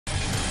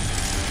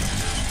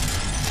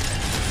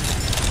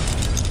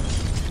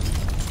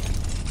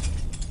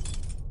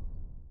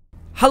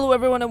Hello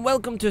everyone and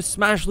welcome to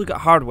Smash Look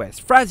at Hard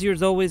West. Fraz here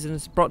as always, and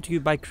it's brought to you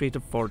by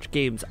Creative Forge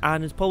Games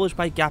and is published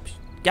by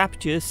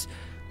Gaptious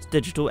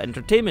Digital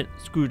Entertainment.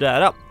 Screw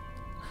that up.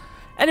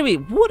 Anyway,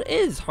 what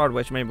is Hard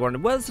West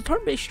Reborn? Well, it's a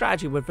turn-based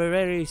strategy with a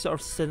very sort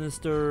of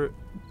sinister,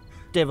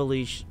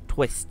 devilish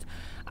twist.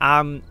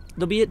 There'll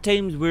be at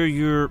times where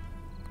your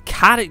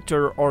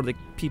character or the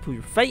people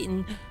you're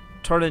fighting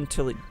turn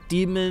into like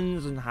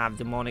demons and have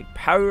demonic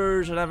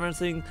powers and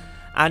everything,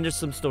 and there's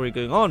some story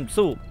going on.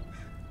 So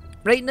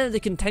right now the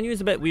continue is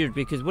a bit weird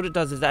because what it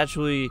does is it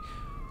actually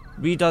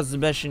redoes the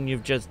mission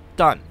you've just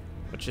done,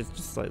 which is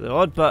just slightly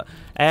odd. But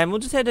we'll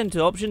just head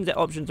into options. The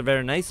options are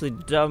very nicely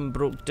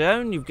broke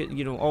down. You've got,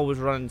 you know, always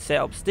run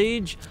setup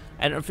stage,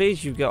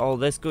 interface, you've got all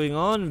this going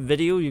on,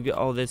 video, you've got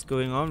all this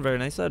going on very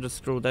nicely. I'll just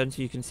scroll down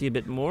so you can see a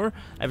bit more.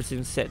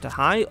 Everything's set to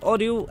high.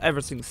 Audio,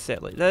 everything's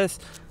set like this,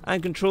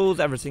 and controls,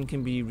 everything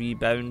can be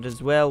rebound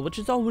as well, which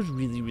is always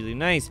really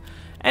nice.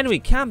 Anyway,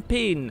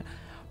 campaign.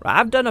 Right,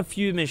 I've done a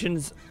few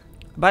missions.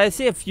 But I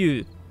say a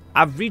few,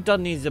 I've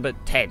redone these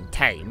about 10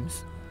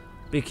 times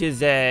because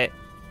the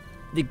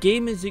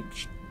game is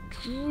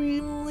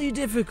extremely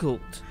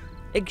difficult.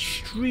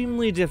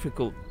 Extremely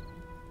difficult.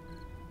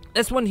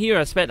 This one here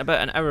I spent about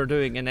an hour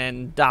doing and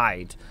then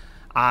died.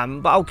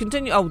 But I'll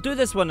continue, I'll do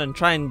this one and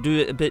try and do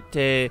it a bit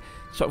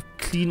sort of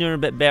cleaner, a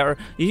bit better.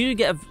 You do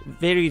get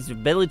various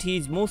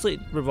abilities, mostly it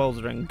revolves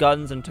around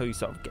guns until you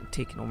sort of get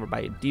taken over by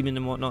a demon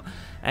and whatnot.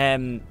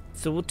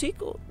 So we'll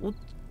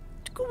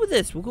go with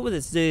this. We'll go with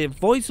this. The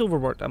voiceover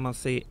work, I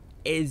must say,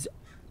 is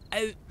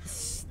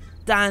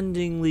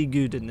outstandingly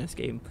good in this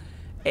game.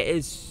 It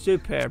is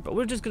superb. But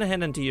we're just going to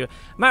head into here.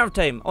 Matter of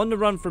time. On the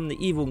run from the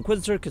evil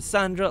Inquisitor,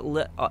 Cassandra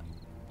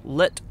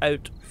lit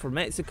out for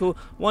Mexico.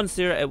 Once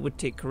there, it would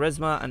take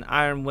charisma, an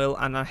iron will,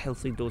 and a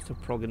healthy dose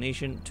of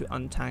prognation to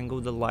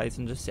untangle the lies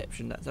and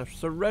deception that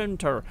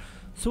surround her.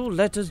 So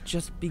let us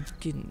just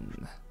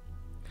begin.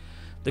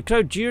 The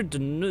crowd jeered. The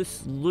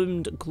noose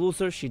loomed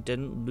closer. She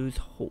didn't lose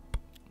hope.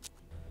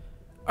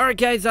 Alright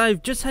guys,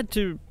 I've just had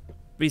to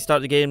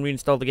restart the game,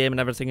 reinstall the game and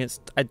everything.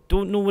 I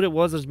don't know what it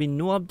was. There's been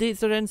no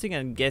updates or anything.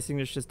 I'm guessing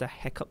there's just a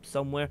hiccup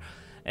somewhere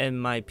in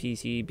my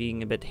PC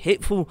being a bit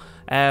hateful.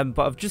 But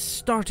I've just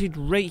started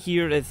right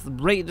here. It's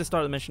right at the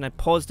start of the mission. I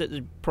paused it.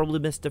 I probably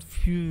missed a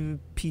few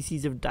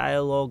pieces of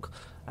dialogue.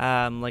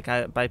 By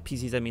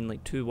PCs I mean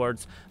like 2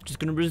 words. I'm just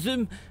going to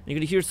resume. You're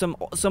going to hear some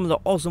of the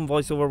awesome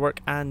voiceover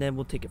work, and then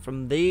we'll take it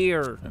from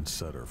there. And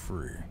set her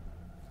free.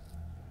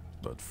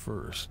 But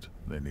first,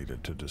 they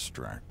needed to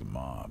distract the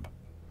mob.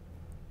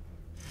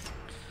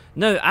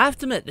 Now, I have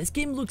to admit, this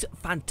game looks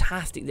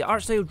fantastic. The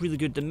art style is really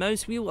good. The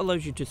mouse wheel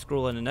allows you to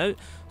scroll in and out.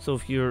 So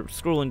if you're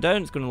scrolling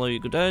down, it's going to allow you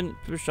to go down,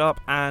 push up,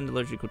 and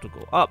allows you to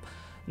go up.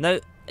 Now,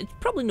 you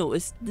probably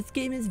noticed, this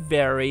game is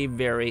very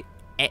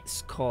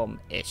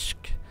XCOM-ish.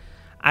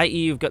 I.e.,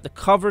 you've got the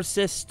cover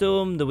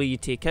system, the way you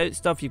take out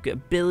stuff, you've got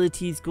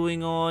abilities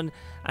going on,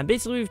 and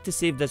basically we have to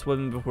save this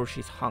woman before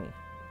she's hung.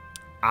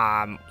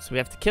 So we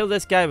have to kill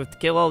this guy, we have to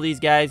kill all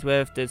these guys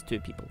with these 2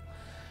 people.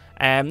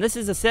 This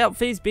is a setup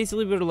phase.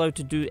 Basically we're allowed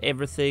to do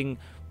everything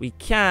we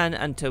can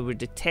until we're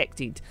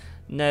detected.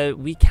 Now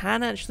we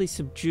can actually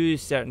subdue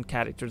certain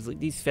characters, like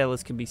these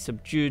fellas can be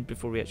subdued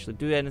before we actually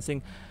do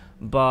anything.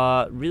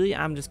 But really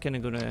I'm just kind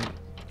of going to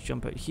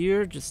jump out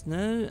here just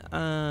now.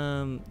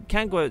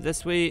 Can't go out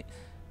this way.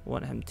 I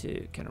want him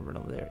to kind of run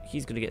over there.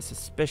 He's going to get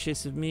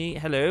suspicious of me.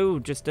 Hello,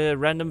 just a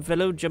random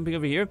fellow jumping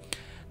over here.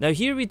 Now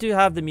here we do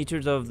have the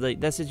meters of, like,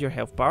 this is your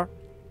health bar,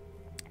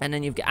 and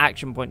then you've got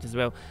action points as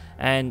well,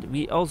 and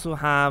we also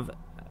have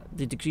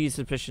the degree of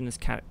suspicion this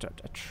character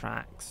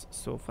attracts.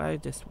 So if I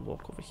just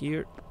walk over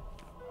here,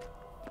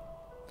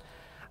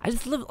 I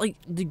just love, like,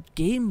 the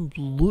game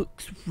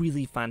looks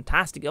really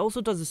fantastic. It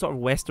also does the sort of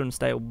Western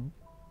style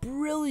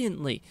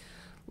brilliantly,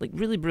 like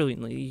really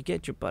brilliantly. You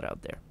get your butt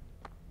out there.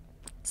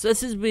 So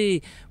this is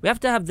we have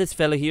to have this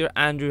fella here,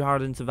 Andrew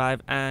Harden,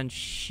 survive, and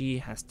she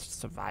has to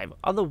survive.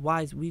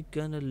 Otherwise, we're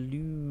gonna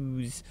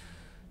lose.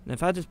 Now,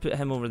 if I just put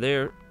him over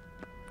there,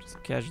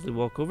 just casually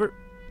walk over.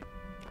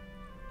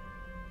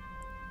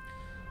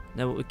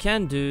 Now, what we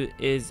can do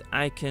is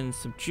I can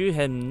subdue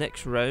him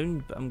next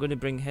round, but I'm going to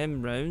bring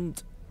him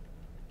round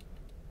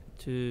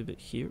to about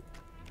here.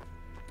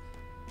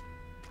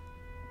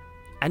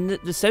 And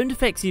the sound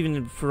effects,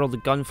 even for all the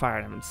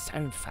gunfire,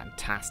 sound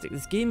fantastic.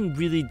 This game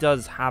really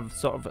does have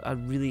sort of a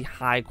really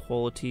high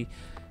quality,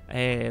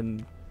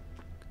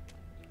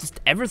 just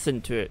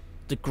everything to it.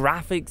 The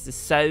graphics, the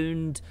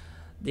sound,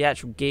 the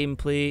actual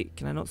gameplay.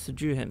 Can I not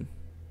subdue him?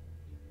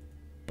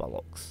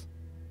 Bollocks.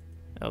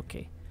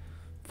 Okay.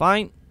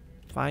 Fine.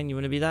 Fine, you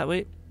want to be that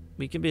way?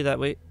 We can be that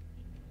way.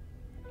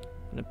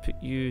 I'm going to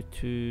put you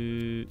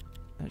to...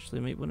 Actually,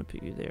 I might want to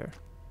put you there.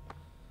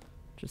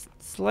 Just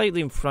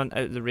slightly in front,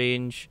 out of the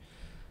range,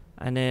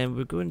 and then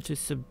we're going to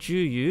subdue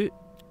you.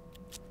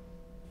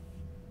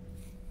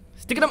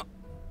 Stick it up.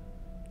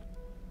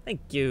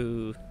 Thank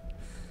you.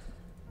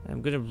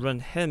 I'm going to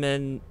run him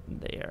in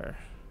there.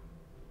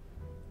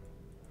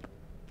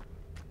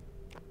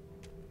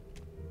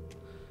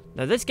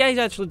 Now this guy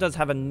actually does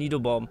have a needle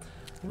bomb.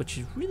 which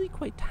is really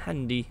quite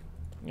handy,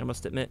 I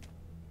must admit.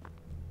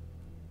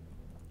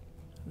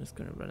 I'm just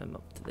gonna run him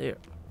up to there.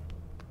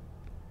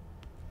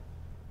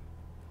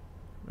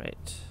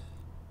 Right.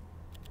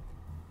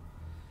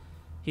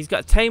 He's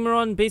got a timer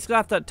on. Basically,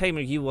 after that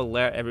timer, he will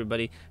alert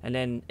everybody, and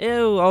then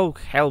oh,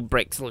 hell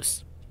breaks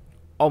loose,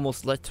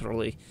 almost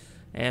literally.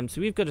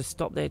 So we've got to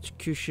stop the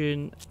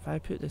execution. If I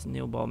put this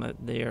nail bomb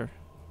out there,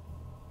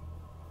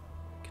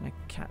 can I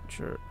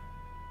capture?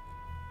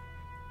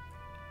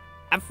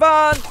 Have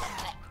fun!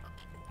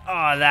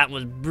 Oh, that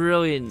was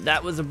brilliant.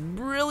 That was a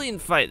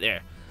brilliant fight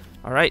there.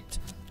 All right,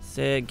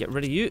 so get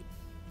rid of you.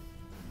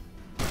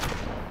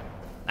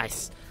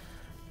 Nice.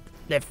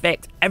 The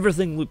effect,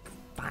 everything looked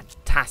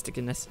fantastic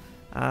in this.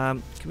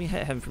 Can we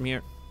hit him from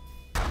here?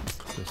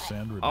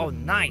 Cassandra Oh,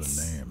 didn't nice.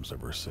 know the names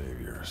of her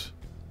saviors,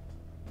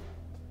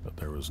 but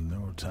there was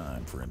no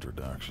time for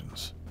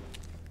introductions.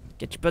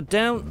 Get your butt The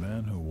down.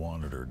 men who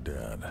wanted her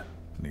dead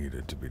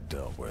needed to be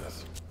dealt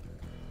with.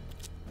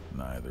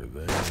 Neither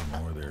they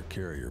nor their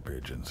carrier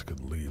pigeons could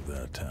leave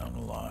that town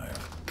alive.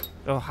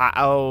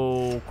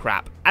 Oh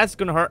crap. That's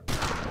gonna hurt.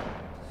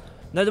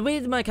 Now the way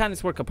the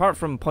mechanics work, apart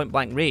from point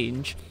blank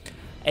range,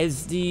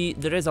 is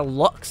there is a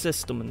luck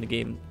system in the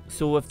game.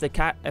 So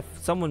if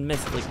someone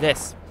missed like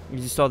this,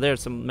 you saw there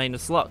some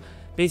minus luck.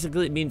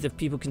 Basically it means if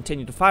people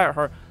continue to fire at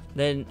her,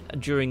 then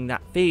during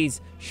that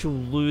phase she'll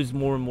lose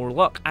more and more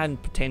luck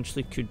and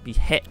potentially could be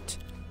hit.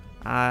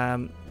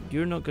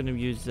 You're not going to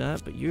use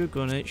that, but you're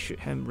going to shoot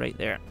him right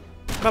there.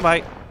 Bye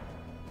bye.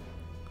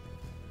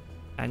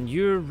 And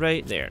you're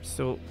right there,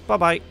 so bye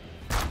bye.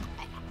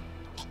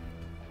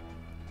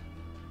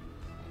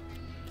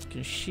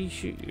 Can she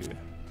shoot you?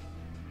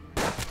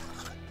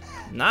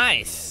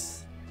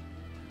 Nice.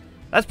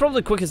 That's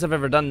probably the quickest I've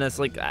ever done this.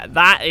 Like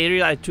that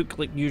area I took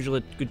like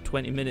usually a good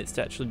 20 minutes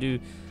to actually do.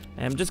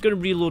 I'm just going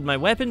to reload my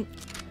weapon.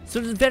 So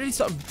there's very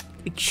sort of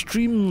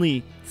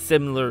extremely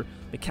similar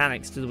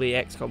mechanics to the way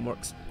XCOM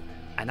works.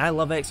 And I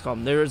love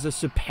XCOM. There is a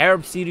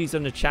superb series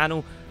on the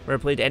channel where I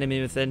played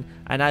Enemy Within,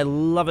 and I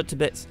love it to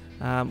bits.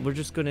 We're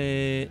just going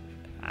to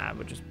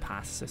we'll just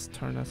pass this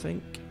turn, I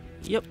think.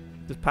 Yep,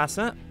 just pass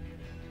that.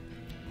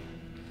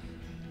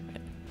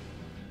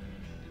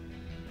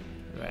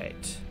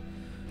 Right.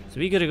 So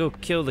we gotta go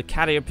kill the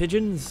carrier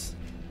pigeons.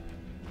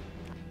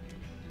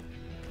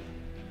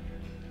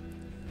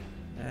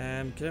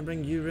 Can I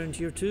bring you around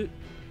here too?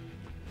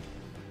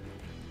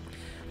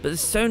 But the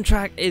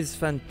soundtrack is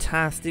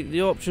fantastic.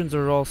 The options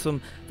are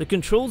awesome. The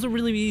controls are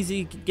really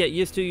easy to get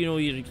used to. You know,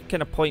 you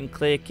kind of point and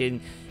click,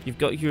 and you've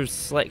got your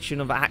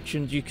selection of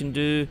actions you can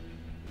do.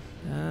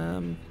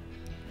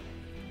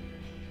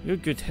 You're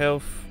good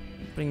health.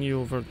 Bring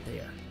you over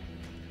there.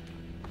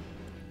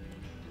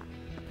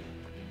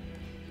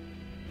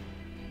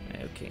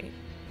 Okay.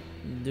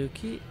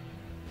 Dookie.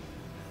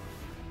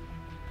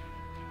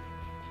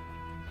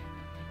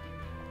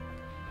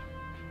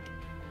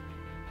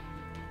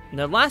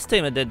 Now, last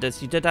time I did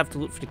this, you did have to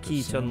look for the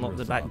key to unlock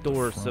the back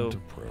door, so... The front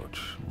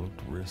approach looked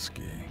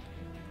risky.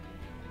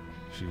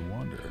 She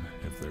wondered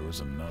if there was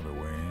another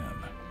way in.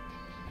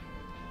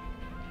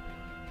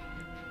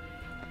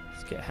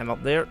 Let's get him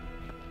up there.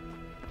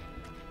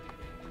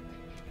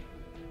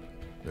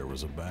 There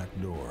was a back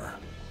door,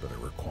 but it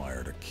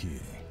required a key.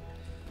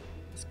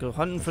 Let's go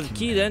hunting for the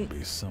key then.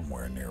 Be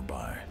somewhere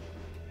nearby.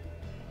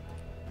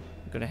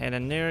 We're gonna head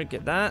in there,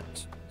 get that.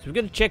 So we're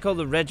gonna check all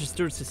the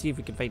registers to see if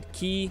we can find a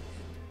key.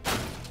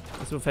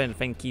 Let's go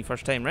find key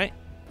first time, right?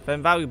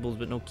 Found valuables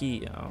but no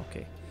key. Oh,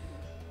 okay.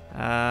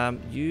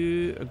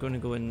 You are gonna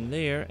go in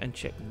there and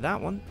check that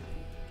one.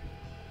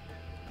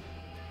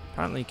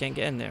 Apparently you can't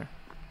get in there.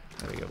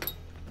 There we go.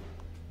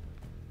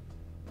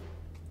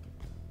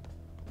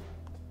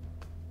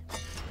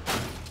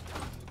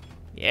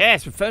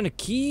 Yes, we found a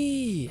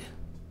key.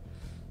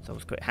 It's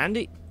always quite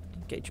handy.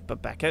 Get your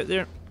butt back out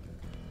there.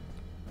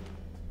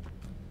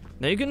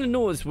 Now you're going to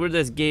notice where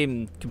this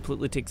game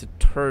completely takes a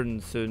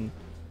turn soon.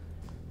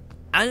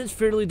 And it's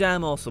fairly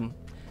damn awesome.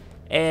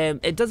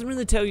 It doesn't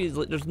really tell you,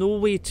 like, there's no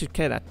way to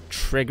kind of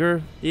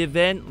trigger the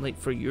event, like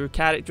for your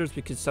characters,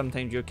 because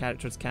sometimes your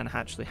characters can't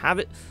actually have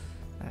it.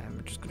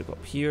 We're just going to go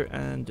up here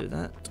and do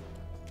that.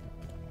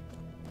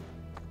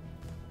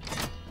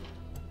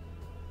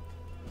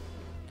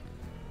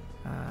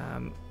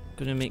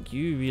 Gonna make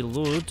you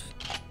reload.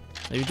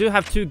 Now you do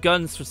have two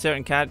guns for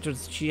certain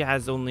characters. She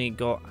has only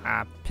got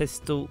a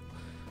pistol,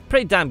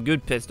 pretty damn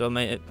good pistol I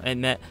might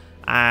admit,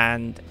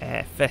 and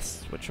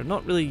fists, which are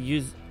not really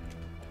used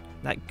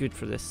that good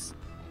for this.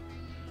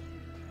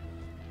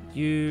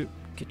 You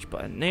get your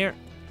butt in there.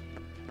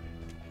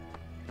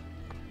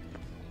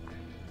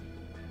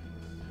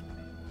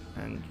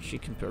 And she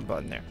can put her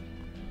butt in there.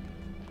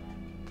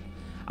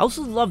 I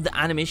also love the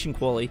animation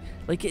quality.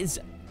 Like, it's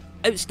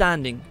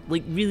outstanding.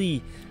 Like,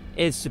 really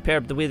is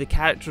superb. The way the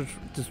characters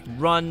just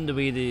run, the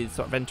way they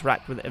sort of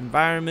interact with the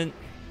environment.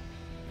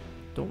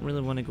 Don't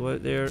really want to go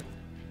out there.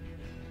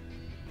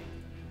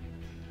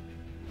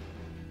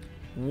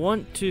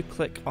 Want to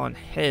click on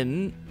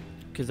him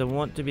because I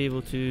want to be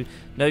able to...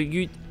 Now,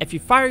 if you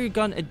fire your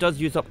gun, it does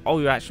use up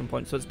all your action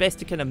points, so it's best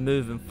to kind of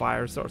move and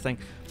fire sort of thing.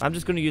 I'm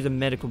just going to use a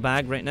medical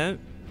bag right now.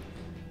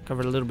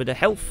 Cover a little bit of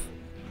health.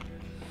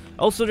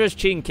 Also, there's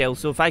chain kill,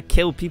 so if I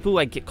kill people,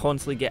 I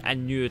constantly get a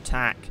new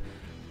attack.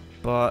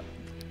 But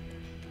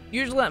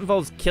usually that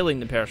involves killing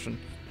the person.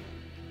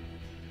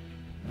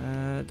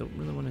 Don't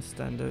really want to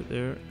stand out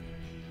there.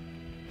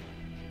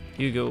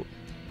 You go.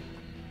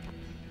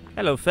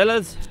 Hello,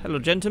 fellas. Hello,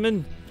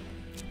 gentlemen.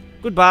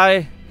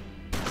 Goodbye.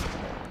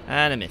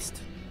 And I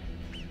missed.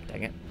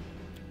 Dang it.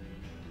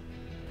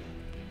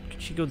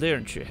 Could she go there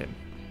and shoot him?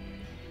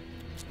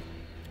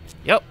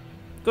 Yep.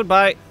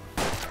 Goodbye.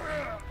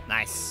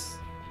 Nice.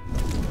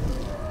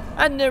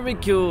 And there we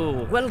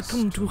go.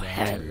 Welcome to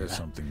hell.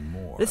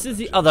 This is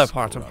the other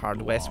part of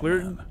Hard West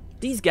where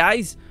these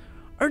guys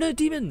are now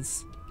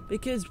demons.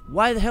 Because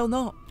why the hell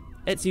not?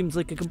 It seems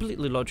like a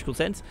completely logical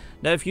sense.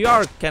 Now, if you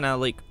are kind of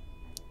like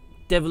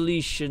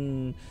devilish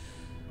and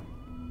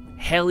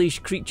hellish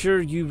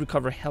creature, you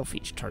recover health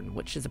each turn,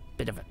 which is a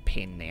bit of a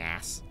pain in the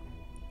ass.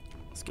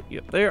 Let's get you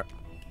up there.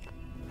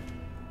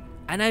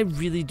 And I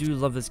really do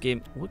love this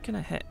game. What can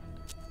I hit?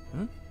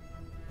 Huh?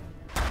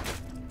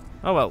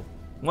 Oh well,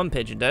 one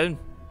pigeon down.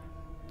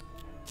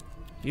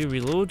 You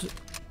reload.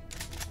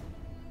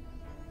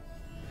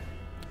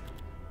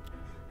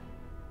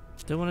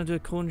 Do I want to do a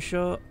cone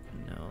shot?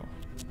 No.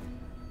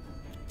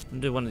 I'm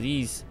going to do one of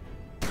these.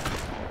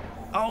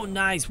 Oh,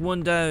 nice.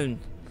 One down.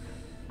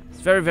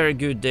 It's very, very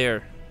good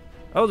there.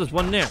 Oh, there's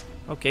one there.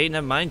 Okay,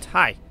 never mind.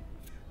 Hi.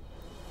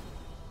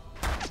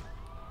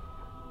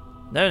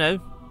 No.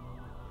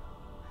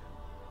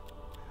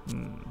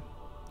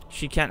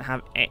 She can't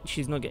have...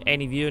 She's not got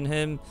any view on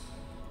him.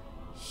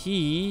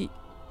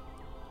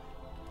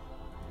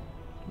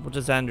 What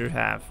does Andrew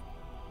have?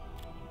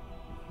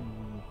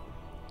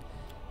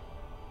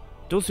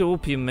 Dose of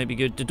opium may be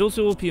good. The dose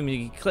of opium,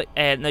 you can click.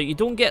 Now, you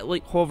don't get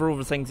like hover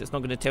over things, it's not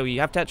going to tell you. You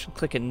have to actually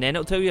click it and then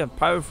it'll tell you. A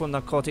powerful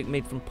narcotic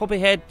made from poppy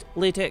head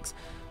latex.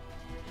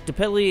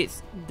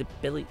 Debilitates.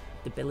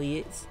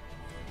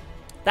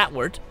 That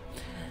word.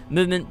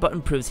 Movement, but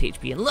improves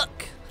HP and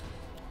luck.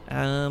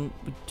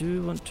 We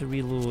do want to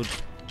reload.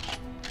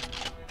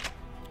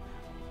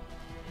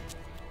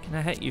 Can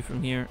I hit you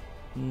from here?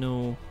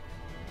 No.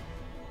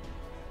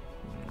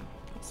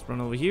 Let's run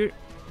over here.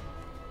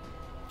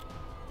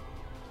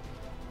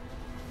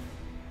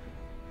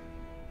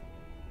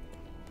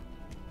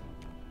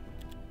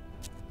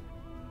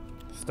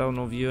 Still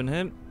no view on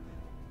him.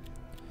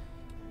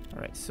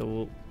 Alright, so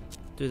we'll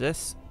do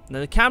this. Now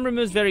the camera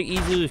moves very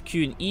easily with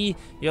Q and E.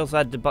 You also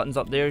had the buttons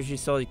up there, as you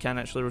saw. You can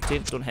actually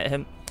rotate, don't hit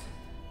him.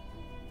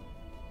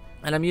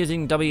 And I'm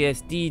using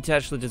WSD to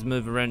actually just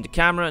move around the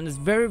camera, and it's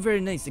very, very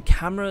nice. The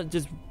camera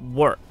just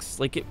works.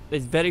 Like, it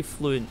is very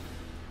fluent.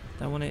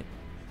 Do I want to...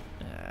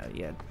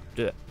 yeah,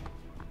 do it.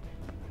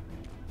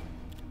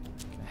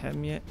 Can I hit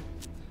him yet?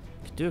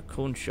 I could do a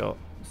cone shot.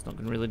 It's not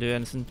going to really do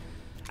anything.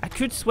 I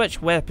could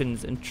switch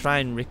weapons and try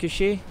and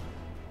ricochet.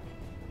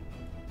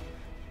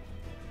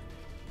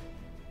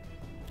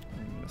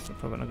 That's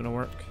probably not going to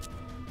work.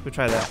 We'll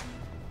try that.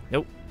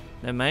 Nope.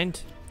 Never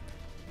mind.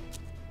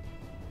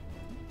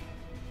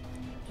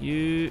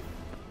 You...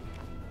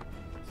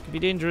 This could be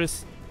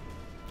dangerous.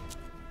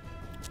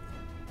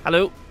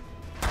 Hello.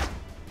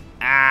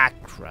 Ah,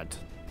 crud.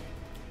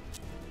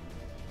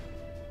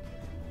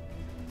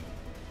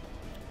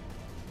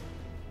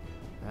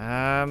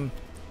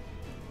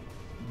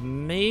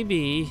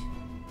 Maybe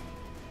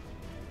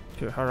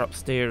put her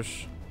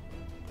upstairs.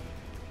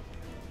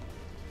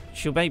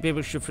 She might be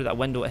able to shoot through that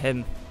window at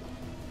him.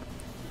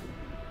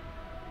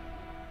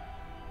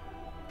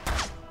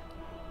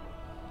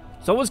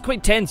 It's always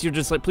quite tense. You're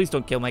just like, please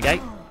don't kill my guy.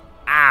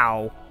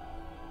 Ow.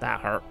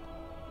 That hurt.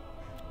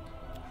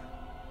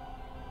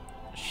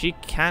 She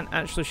can't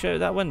actually shoot out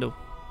that window.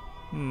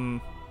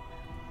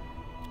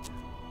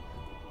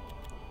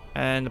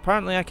 And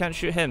apparently I can't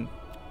shoot him.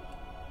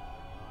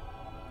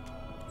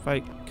 If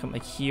I come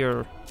like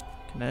here,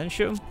 can I then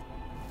shoot him?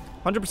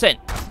 100%.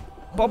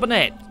 Bob and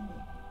head.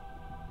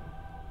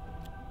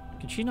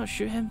 Can she not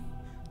shoot him?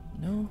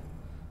 No.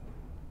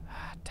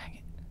 Ah, dang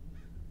it.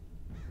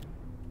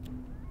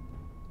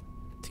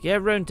 To get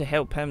around to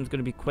help him is going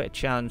to be quite a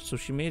challenge, so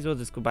she may as well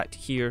just go back to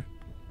here.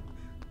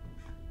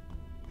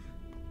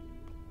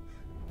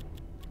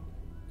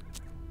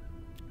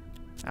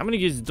 I'm going to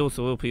use the dose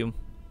of opium.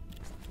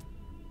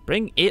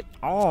 Bring it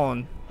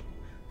on.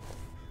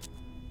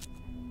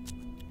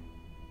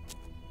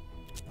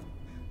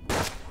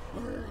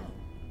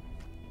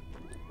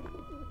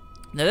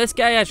 Now this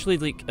guy actually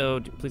like, oh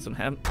please don't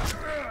hit him.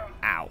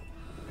 Ow.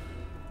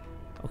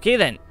 Okay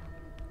then.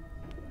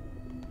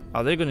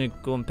 Oh, they're gonna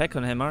go and pick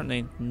on him, aren't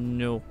they?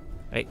 No.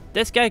 Right,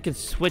 this guy can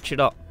switch it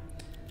up.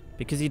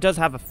 Because he does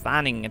have a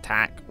fanning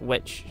attack,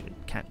 which I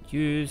can't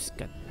use.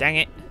 God dang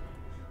it.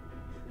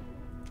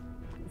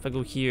 If I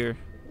go here,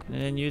 can I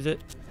then use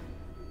it?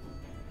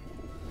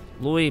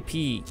 Low AP.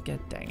 God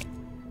dang it.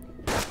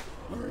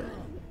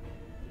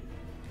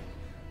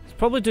 It's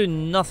probably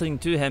doing nothing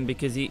to him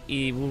because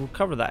he will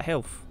recover that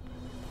health.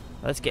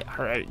 Let's get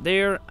her out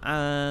there,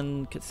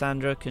 and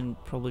Cassandra can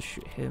probably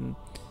shoot him.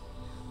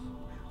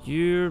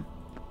 You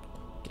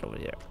get over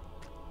there.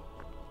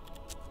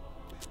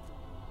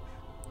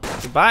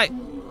 Goodbye.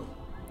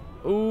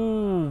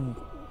 Ooh,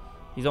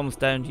 he's almost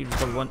down. He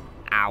recovered one.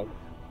 Ow.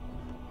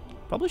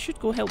 Probably should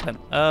go help him.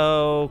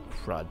 Oh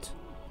crud.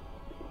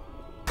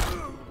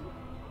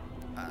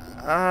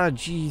 Ah,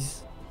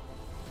 jeez.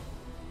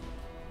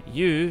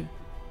 You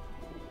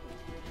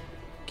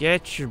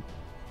get your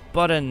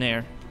butt in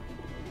there.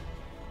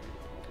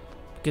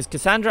 Because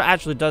Cassandra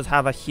actually does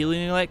have a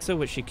healing elixir,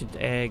 which she could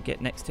get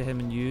next to him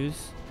and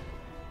use.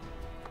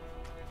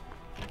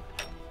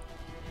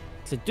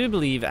 So I do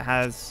believe it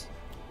has...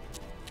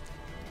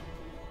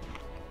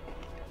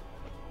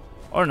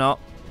 Or not.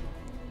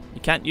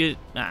 You can't use...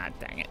 Ah,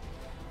 dang it.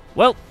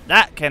 Well,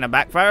 that kind of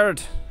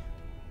backfired.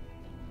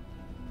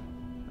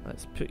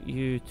 Let's put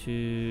you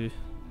to...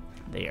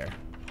 there.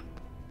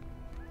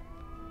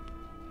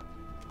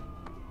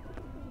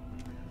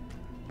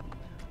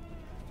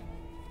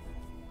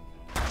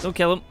 Don't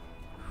kill him.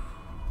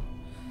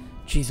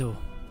 Jeez-o.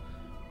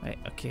 Right,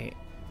 okay.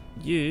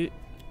 You...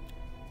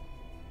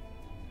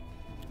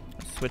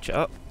 switch it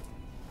up.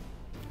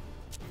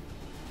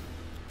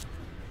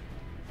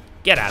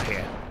 Get out of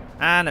here.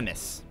 And a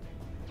miss.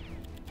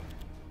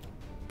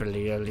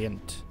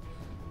 Brilliant.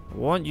 I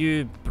want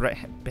you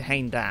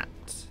behind that.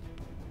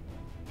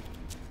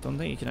 Don't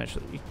think you can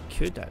actually... You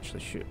could actually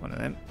shoot one of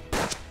them.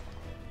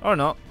 Or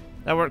not.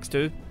 That works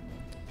too.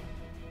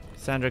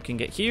 Cassandra can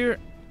get here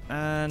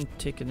and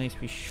take a nice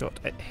wee shot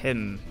at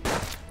him.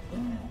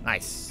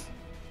 Nice.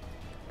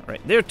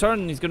 Alright, their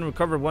turn. He's going to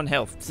recover 1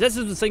 health. So this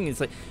is the thing. It's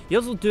like, you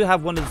also do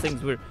have one of the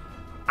things where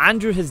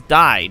Andrew has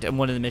died in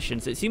one of the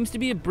missions. It seems to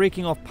be a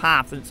breaking off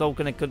path, and it's all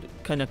going to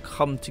kind of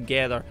come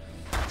together.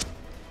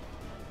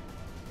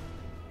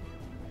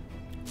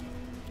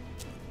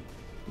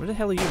 Where the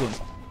hell are you going?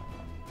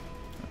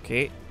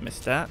 Okay,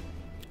 missed that.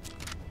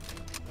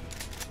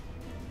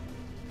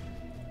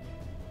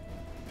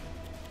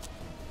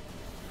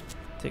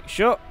 Take a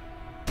shot.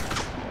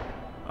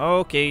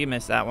 Okay, you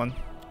missed that one.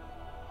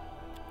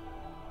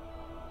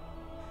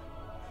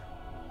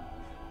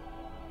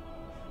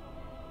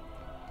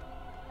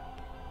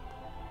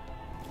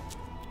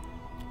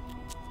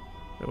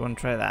 I want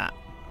to try that.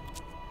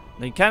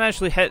 Now you can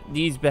actually hit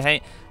these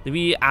behind the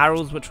wee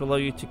arrows, which will allow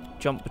you to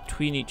jump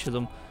between each of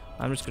them.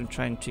 I'm just going to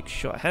try and take a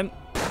shot at him.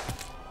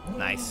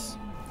 Nice.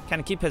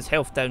 Kind of keep his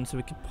health down so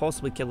we could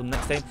possibly kill him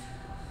next time.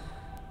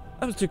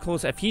 That was too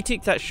close. If he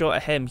takes that shot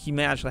at him, he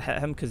may actually hit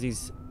him because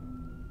he's...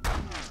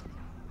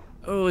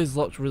 Oh, he's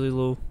locked really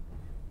low.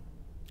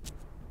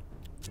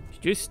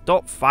 Should you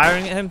stop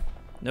firing at him?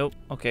 Nope.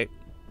 Okay.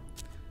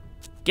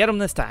 Get him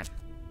this time.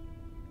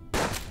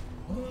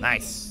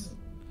 Nice.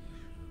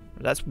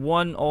 That's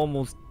one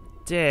almost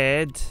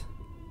dead.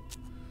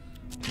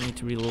 We need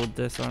to reload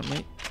this, aren't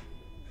we?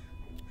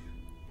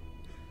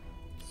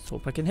 Let's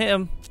hope I can hit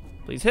him.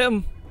 Please hit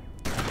him.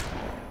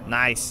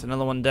 Nice.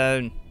 Another one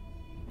down.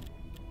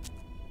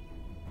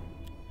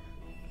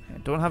 I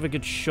don't have a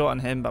good shot on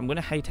him, but I'm going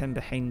to hide him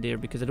behind there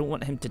because I don't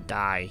want him to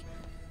die.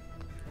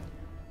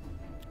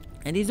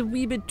 And he's a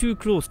wee bit too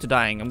close to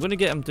dying. I'm going to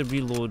get him to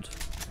reload.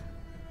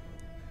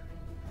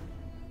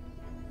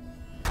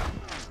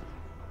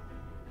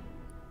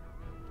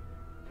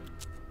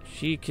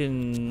 She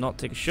can not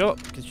take a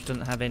shot because she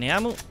doesn't have any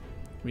ammo.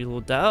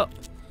 Reload that up.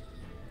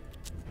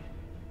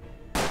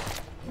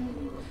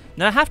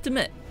 Now I have to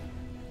admit,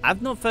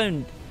 I've not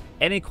found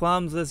any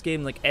qualms with this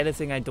game, like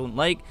anything I don't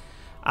like.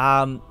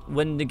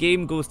 When the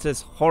game goes to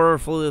this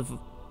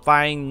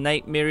horrifying,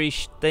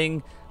 nightmarish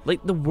thing,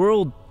 like the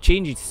world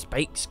changes,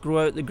 spikes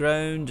grow out the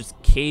ground, just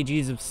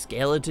cages of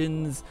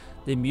skeletons,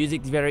 the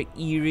music's very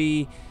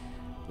eerie,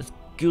 there's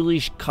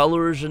ghoulish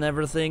colours and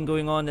everything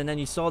going on, and then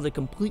you saw the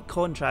complete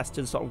contrast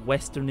to the sort of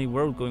westerny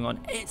world going on.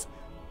 It's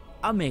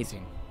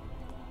amazing.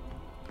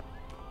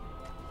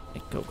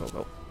 Go, go,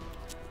 go.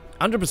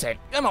 100%.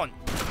 Come on.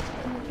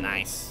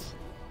 Nice.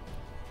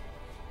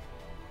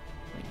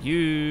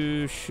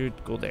 You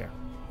should go there.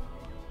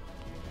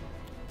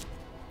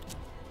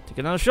 Take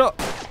another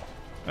shot.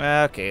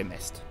 Okay,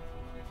 missed.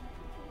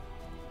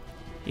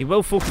 He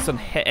will focus on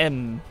hit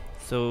him,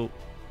 so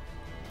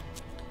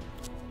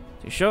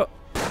take a shot.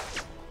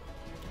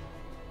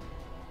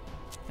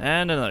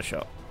 And another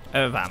shot.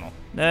 Out of ammo.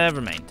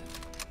 Never mind.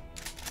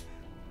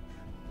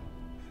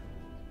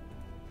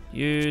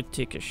 You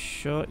take a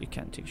shot. You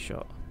can't take a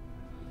shot.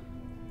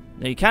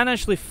 Now you can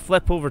actually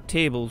flip over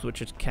tables,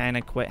 which is kind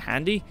of quite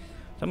handy.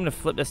 So I'm going to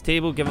flip this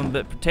table, give him a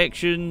bit of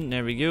protection.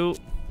 There we go.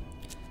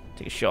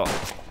 Take a shot.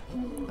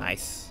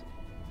 Nice.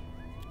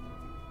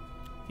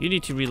 You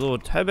need to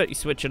reload. How about you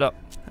switch it up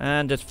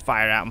and just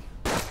fire at him.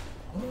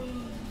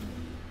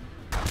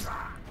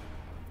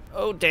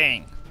 Oh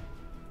dang.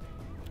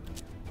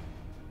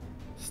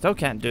 Still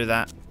can't do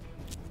that.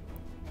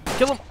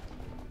 Kill him.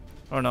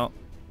 Or not.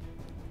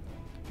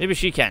 Maybe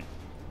she can.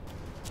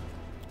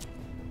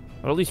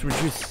 Or at least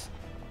reduce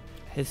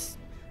his...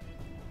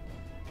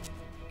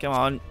 Come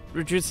on.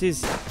 Reduce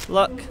his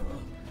luck.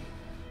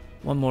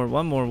 One more,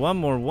 one more, one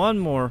more, one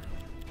more.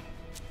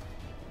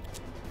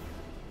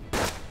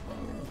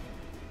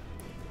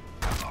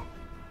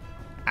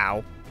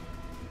 Ow.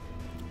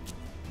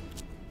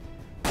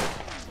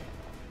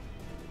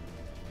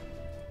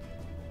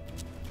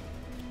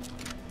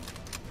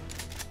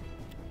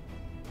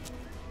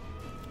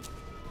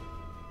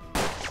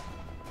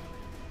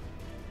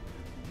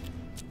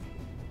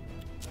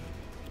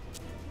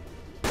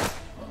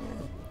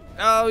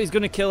 Oh, he's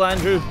gonna kill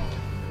Andrew.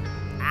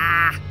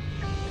 Ah!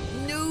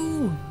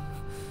 No!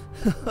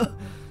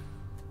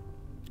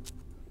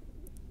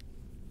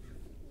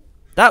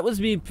 That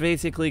was me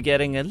basically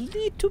getting a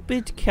little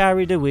bit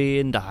carried away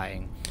and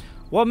dying.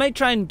 What I might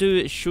try and do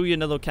is show you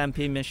another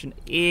campaign mission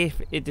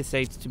if it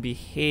decides to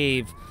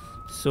behave.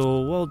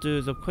 So what I'll do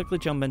is I'll quickly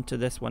jump into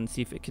this one,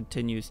 see if it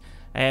continues.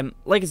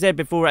 Like I said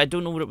before, I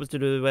don't know what it was to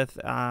do with.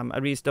 I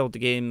reinstalled the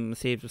game, the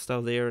saves were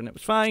still there, and it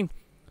was fine.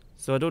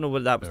 So I don't know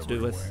what that was to do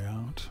with. Every way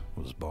out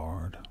was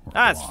barred or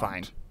That's blocked.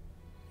 fine.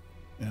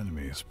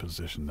 Enemies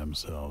positioned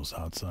themselves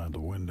outside the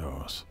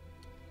windows.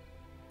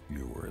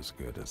 You were as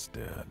good as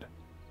dead.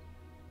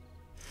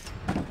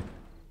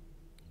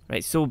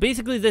 Right, so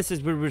basically this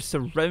is where we're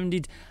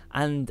surrounded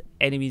and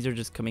enemies are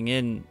just coming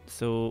in.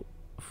 So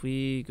if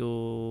we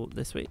go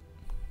this way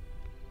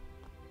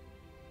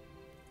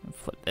and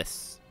flip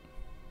this.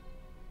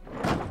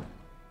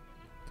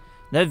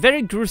 Now it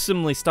very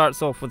gruesomely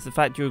starts off with the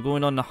fact you're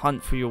going on the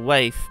hunt for your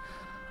wife,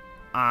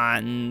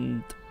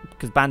 and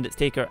because bandits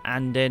take her,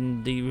 and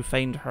then they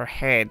find her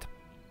head.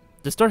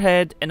 Just her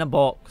head in a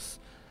box,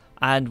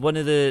 and one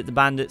of the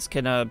bandits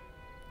kind of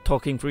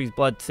talking through his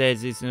blood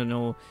says he's, you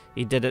know,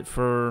 he did it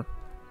for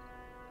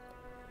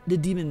the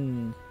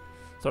demon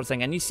sort of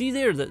thing. And you see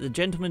there that the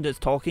gentleman that's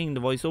talking,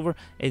 the voiceover,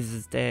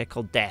 is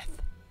called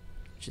Death,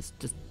 which is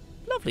just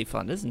lovely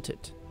fun, isn't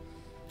it?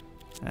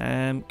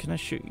 Can I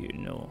shoot you?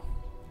 No.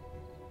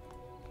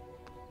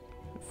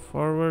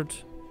 Forward.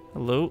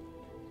 Hello.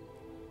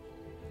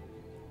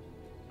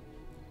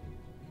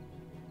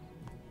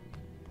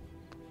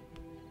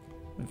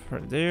 We've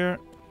heard there.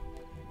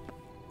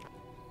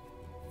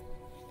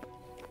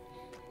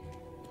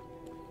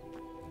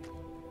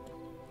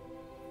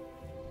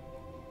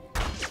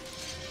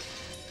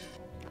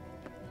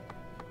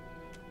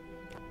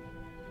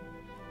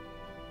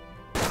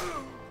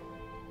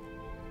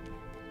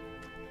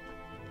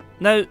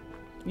 Now,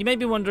 you might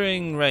be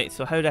wondering, right,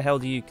 so how the hell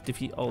do you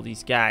defeat all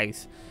these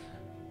guys?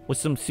 With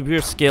some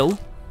severe skill?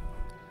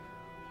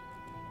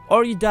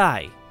 Or you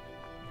die?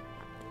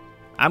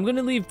 I'm going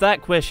to leave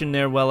that question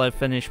there while I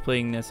finish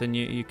playing this, and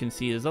you can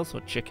see there's also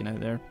a chicken out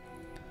there.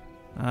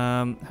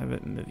 How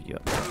about move you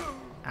up?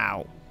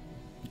 Ow.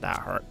 That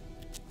hurt.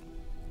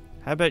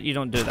 How about you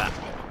don't do that?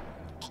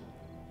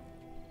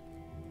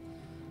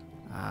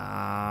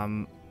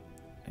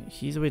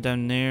 He's way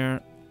down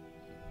there.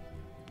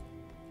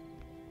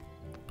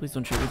 Please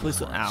don't shoot me, please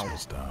don't. Ow.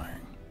 Was dying.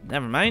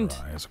 Never mind.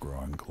 Her eyes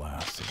growing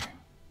glassy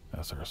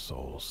as her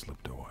soul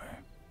slipped away.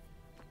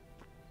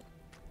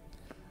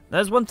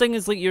 That's one thing,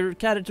 is like your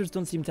characters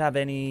don't seem to have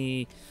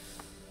any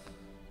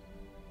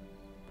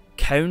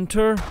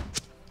counter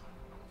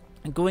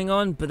going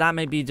on, but that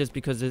might be just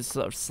because it's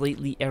sort of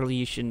slightly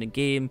early-ish in the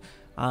game.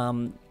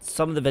 Some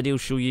of the videos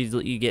show you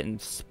that you getting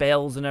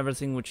spells and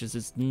everything, which is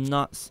just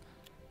nuts.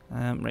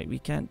 Right, we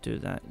can't do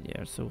that.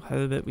 Yeah, so how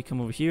about we come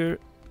over here?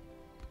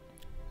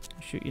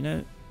 Shoot you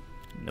now?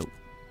 Nope.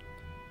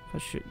 If I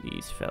shoot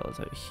these fellas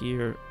out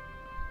here.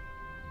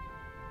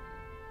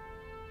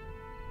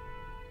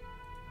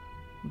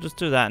 We'll just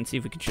do that and see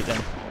if we can shoot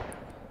them.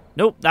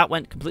 Nope, that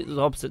went completely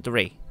the opposite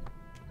direction.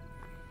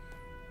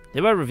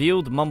 They were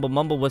revealed. Mumble,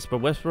 mumble, whisper,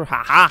 whisper.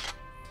 Ha ha!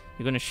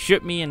 You're gonna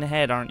shoot me in the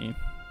head, aren't you?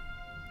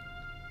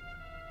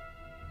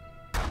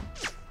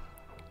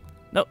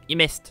 Nope, you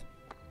missed.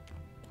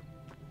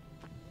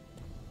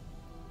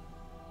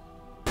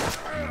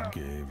 You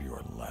gave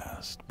your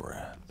last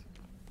breath.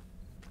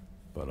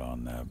 But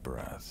on that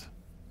breath,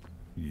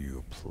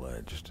 you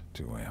pledged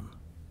to him.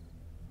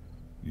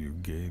 You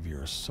gave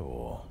your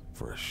soul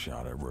for a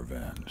shot at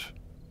revenge.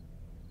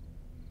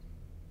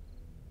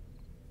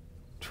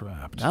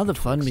 Trapped Now the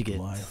fun betwixt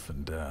begins. life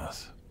and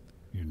death,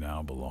 you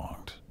now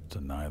belonged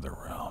to neither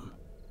realm.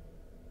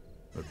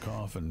 The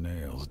coffin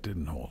nails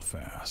didn't hold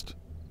fast.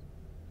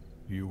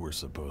 You were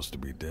supposed to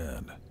be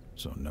dead,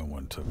 so no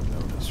one took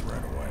notice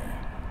right away.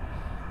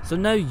 So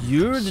now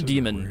you're the Consider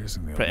demon,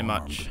 raising the pretty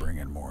alarm much. to bring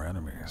in more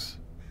enemies.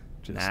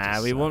 Just Nah,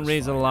 to we won't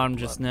raise the satisfy your alarm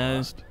just now,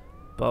 bloodlust.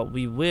 but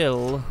we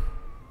will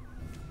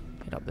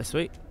head up this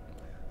way.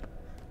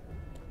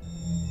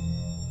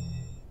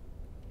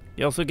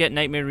 You also get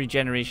nightmare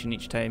regeneration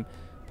each time.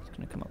 It's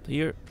gonna come up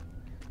here.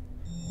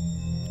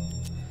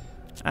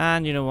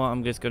 And you know what,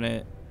 I'm just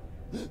gonna...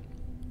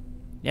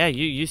 Yeah,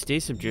 you stay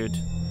subdued.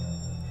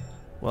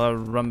 While I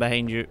run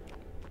behind you.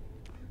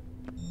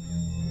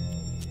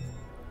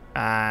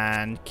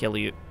 And kill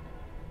you.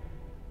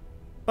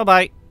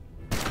 Bye-bye.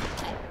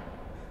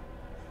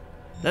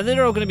 Now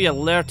they're all going to be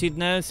alerted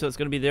now, so it's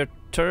going to be their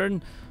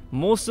turn.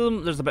 Most of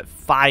them, there's about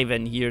 5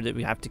 in here that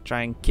we have to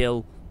try and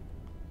kill.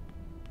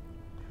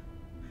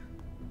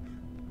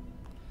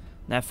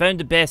 Now I found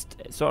the best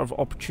sort of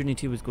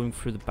opportunity was going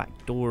through the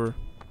back door.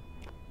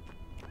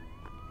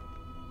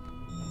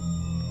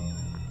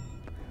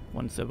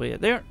 Once the way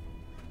out there.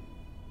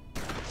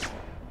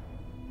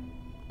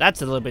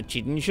 That's a little bit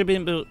cheating. You should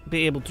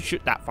be able to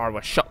shoot that far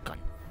with a shotgun.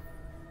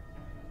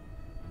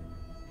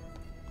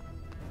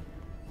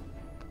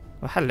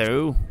 Oh,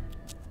 hello.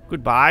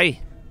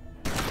 Goodbye.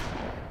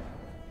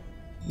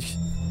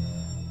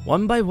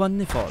 One by one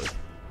they fall.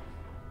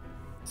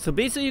 So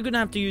basically you're going to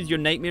have to use your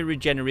nightmare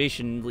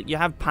regeneration. Like, you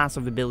have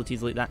passive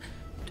abilities like that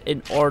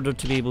in order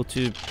to be able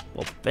to,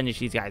 well, finish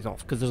these guys off,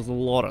 because there's a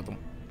lot of them.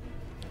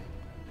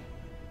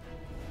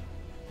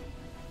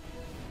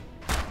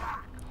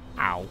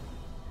 Ow.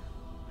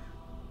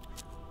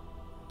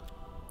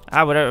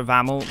 Ah, we're out of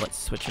ammo. Let's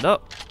switch it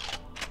up.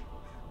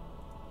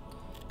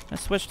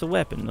 Let's switch the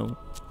weapon though.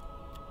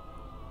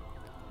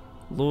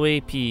 Low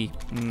AP.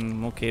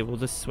 Okay, we'll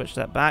just switch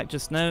that back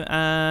just now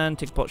and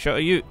take a pot shot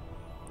at you.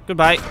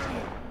 Goodbye.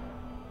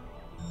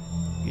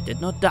 You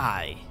did not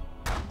die.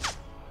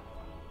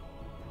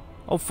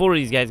 All four of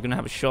these guys are going to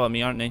have a shot at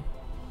me, aren't they?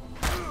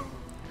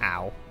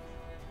 Ow.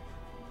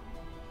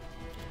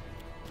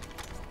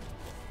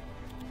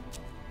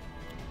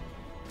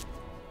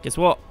 Guess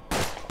what?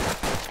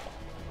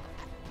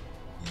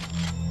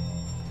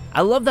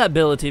 I love that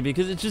ability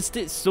because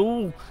it's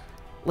so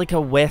like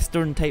a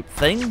Western type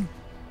thing.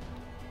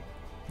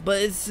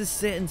 But it's just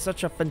set in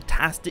such a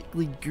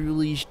fantastically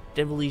ghoulish,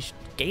 devilish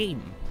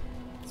game.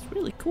 It's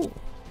really cool.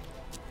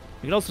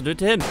 We can also do it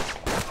to him.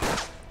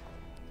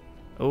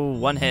 Oh,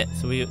 one hit,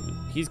 so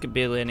he's got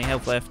barely any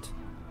health left.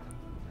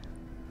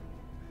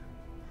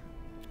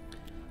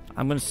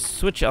 I'm gonna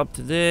switch it up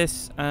to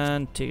this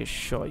and take a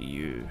shot at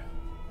you.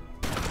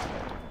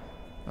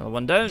 Another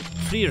one down.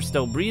 3 are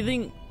still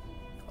breathing.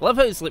 I love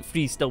how it's like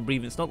 3 still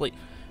breathing. It's not like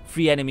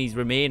 3 enemies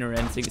remain or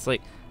anything. It's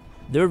like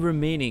they're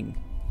remaining.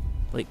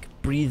 Like,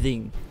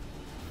 breathing.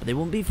 But they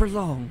won't be for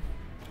long.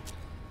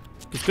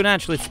 I'm just going to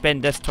actually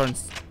spend this turn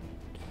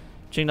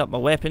changing up my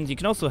weapons. You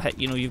can also hit,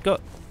 you know, you've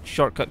got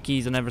shortcut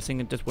keys and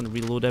everything. I just want to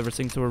reload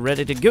everything so we're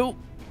ready to go.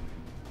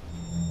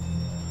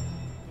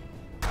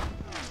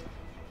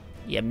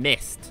 You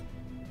missed.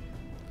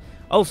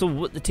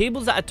 Also, the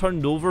tables that I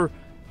turned over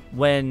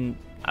when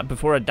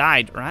before I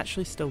died are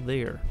actually still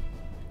there.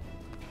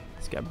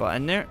 Let's get a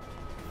button there.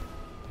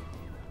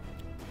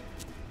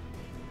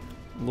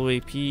 Low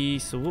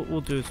AP, so what we'll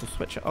do is we'll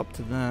switch it up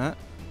to that.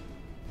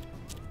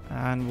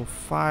 And we'll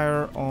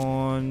fire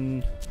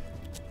on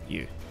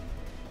you.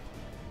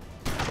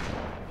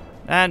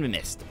 And we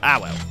missed. Ah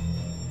well.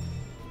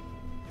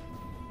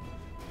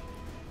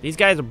 These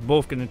guys are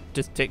both going to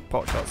just take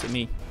pot shots at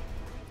me.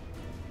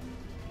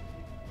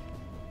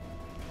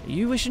 Are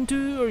you wishing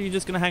to, or are you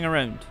just going to hang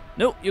around?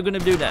 Nope, you're going to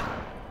do that.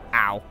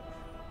 Ow.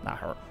 That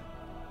hurt.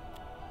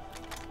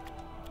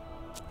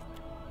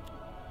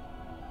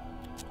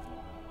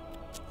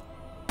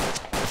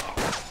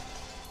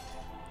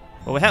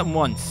 Well, we hit him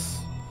once.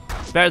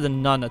 It's better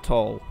than none at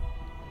all.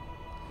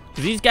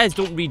 Because these guys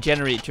don't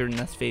regenerate during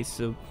this phase,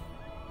 so...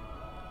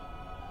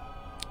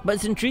 But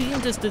it's intriguing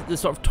just the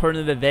sort of turn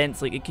of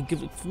events. Like, it could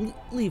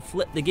completely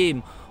flip the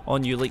game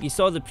on you. Like, you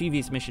saw the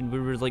previous mission where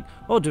we were like,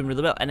 oh, doing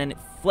really well. And then it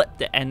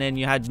flipped it, and then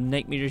you had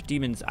nightmarish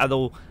demons.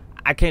 Although,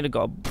 I kind of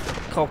got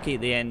cocky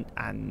at the end,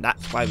 and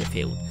that's why we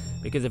failed.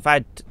 Because if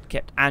I'd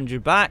kept Andrew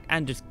back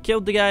and just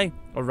killed the guy,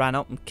 or ran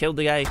up and killed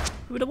the guy,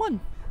 we would have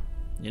won.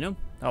 You know?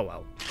 Oh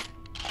well.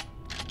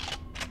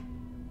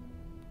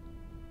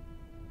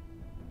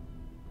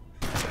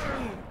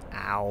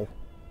 Ow.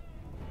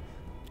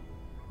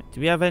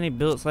 Do we have any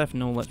bullets left?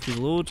 No, let's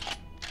reload.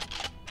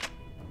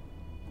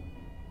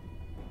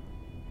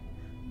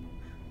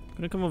 I'm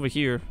gonna come over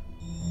here.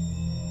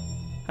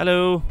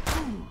 Hello.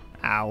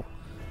 Ow.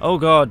 Oh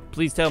god,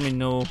 please tell me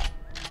no.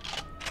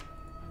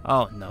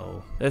 Oh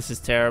no, this is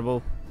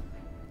terrible.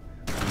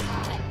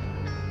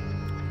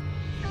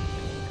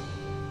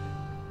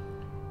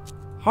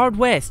 Hard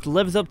West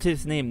lives up to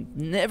its name.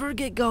 Never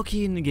get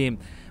cocky in the game.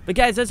 But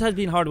guys, this has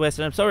been Hard West,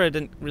 and I'm sorry I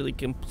didn't really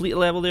complete a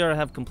level there. I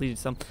have completed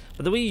some.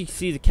 But the way you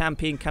see the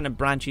campaign kind of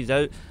branches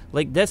out,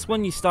 like this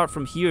one you start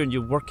from here and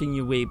you're working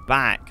your way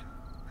back.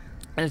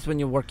 And it's when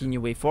you're working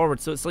your way forward.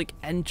 So it's like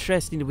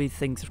interesting the way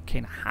things are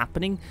kind of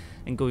happening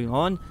and going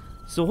on.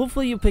 So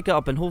hopefully you'll pick it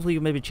up and hopefully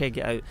you'll maybe check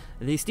it out.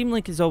 The Steam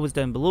link is always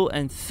down below.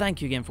 And thank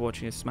you again for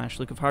watching a smash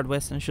look of Hard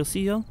West, and I shall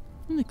see you all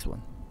in the next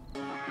one.